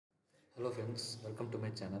Hello friends, welcome to my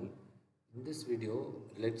channel. In this video,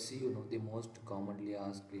 let's see the most commonly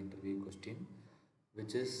asked interview question,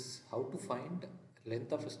 which is how to find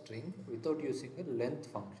length of a string without using a length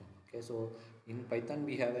function. Okay, so in Python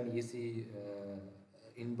we have an easy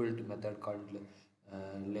inbuilt method called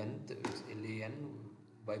length, which is len.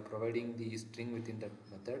 By providing the string within that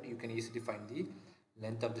method, you can easily find the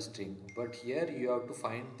length of the string. But here you have to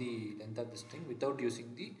find the length of the string without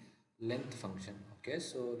using the length function. Okay,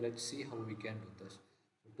 so let's see how we can do this.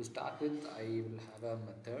 So to start with, I will have a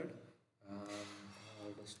method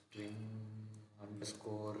called string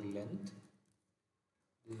underscore length.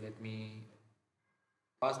 Let me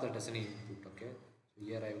pass that as an input. Okay, so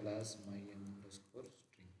here I will ask my underscore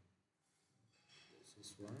string. This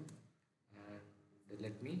is one, and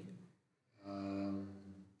let me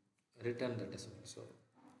return that as well. So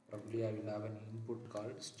probably I will have an input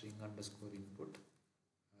called string underscore input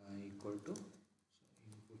equal to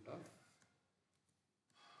input of,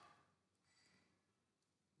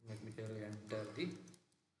 let me tell enter the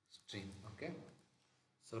string. Okay,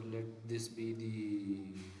 so let this be the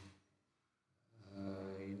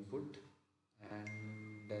input,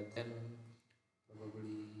 and then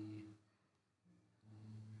probably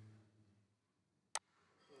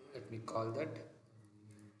let me call that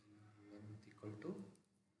length equal to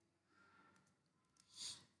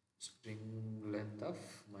string length of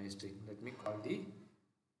my string. Let me call the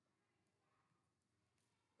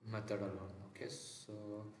method alone. Okay, so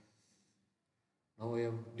now I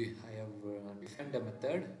have defined a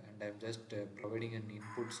method, and I'm just providing an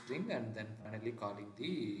input string and then finally calling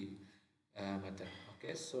the method.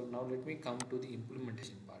 Okay, so now let me come to the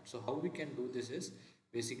implementation part. So how we can do this is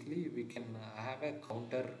basically we can have a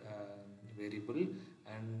counter variable,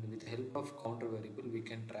 and with the help of counter variable we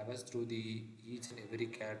can traverse through the each and every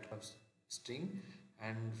character of string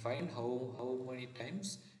and find how many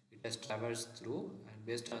times it has traversed through, and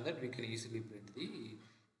based on that we can easily print the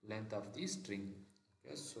length of the string.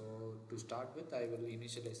 Okay, so to start with, I will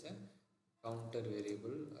initialize a counter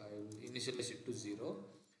variable. I will initialize it to 0,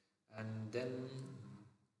 and then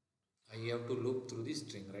I have to loop through the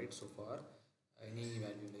string, right? So for any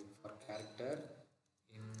value, like for character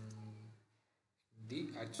in the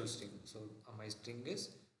actual string, so my string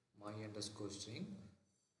is my underscore string,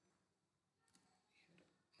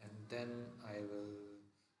 and then I will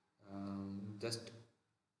just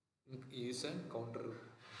use a counter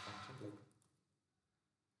function. Like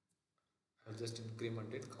I'll just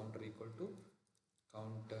increment it, counter equal to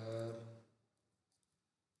counter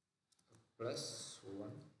plus 1.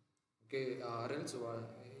 Okay, or else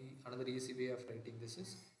another easy way of writing this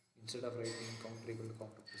is, instead of writing counter equal to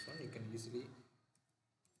counter plus 1, you can easily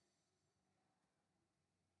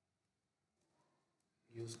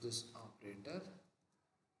use this operator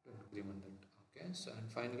to increment it. Okay, so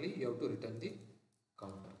and finally you have to return the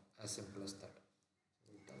counter, as simple as that.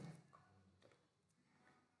 Return counter.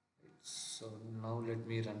 Right. So now let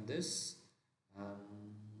me run this.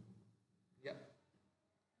 Yeah,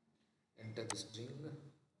 enter the string.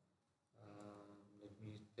 Let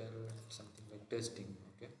me tell something like testing.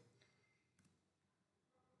 Okay,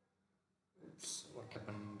 oops, what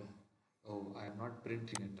happened? Oh, I am not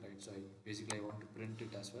printing it, right? So I want to print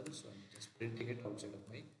it as well, so I'm just printing it outside of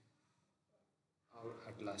my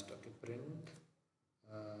at last. Okay, print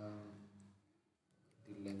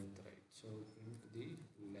the length, right? So print the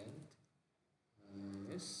length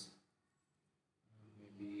is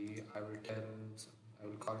maybe I will tell I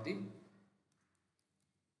will call the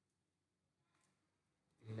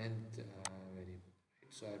length variable,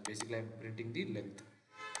 right? So basically I'm printing the length.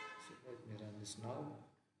 So let me run this now.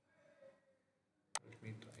 Let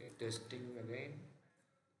me try testing again.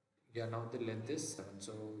 Yeah, now the length is 7.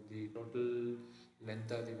 So the total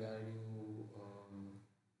length of the value,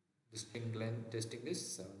 the string length testing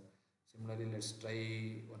is 7. Similarly, let's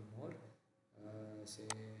try one more. Say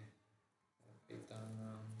Python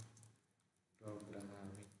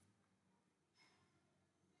programming.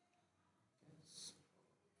 Yes.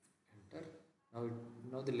 Enter.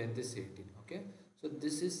 Now the length is 18. Okay, so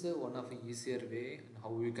this is one of the easier way and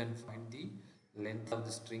how you can find the length of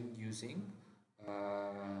the string using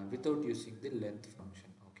without using the length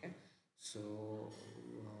function. Okay, so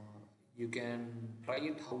you can try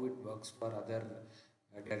it how it works for other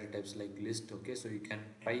data types like list. Okay, so you can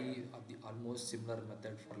try the almost similar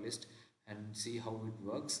method for list and see how it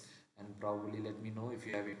works, and probably let me know if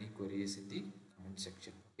you have any queries in the comment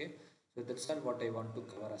section. Okay, so that's all what I want to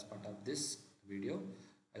cover as part of this video.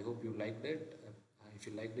 I hope you liked it. If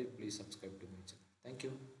you liked it, please subscribe to my channel. Thank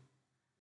you.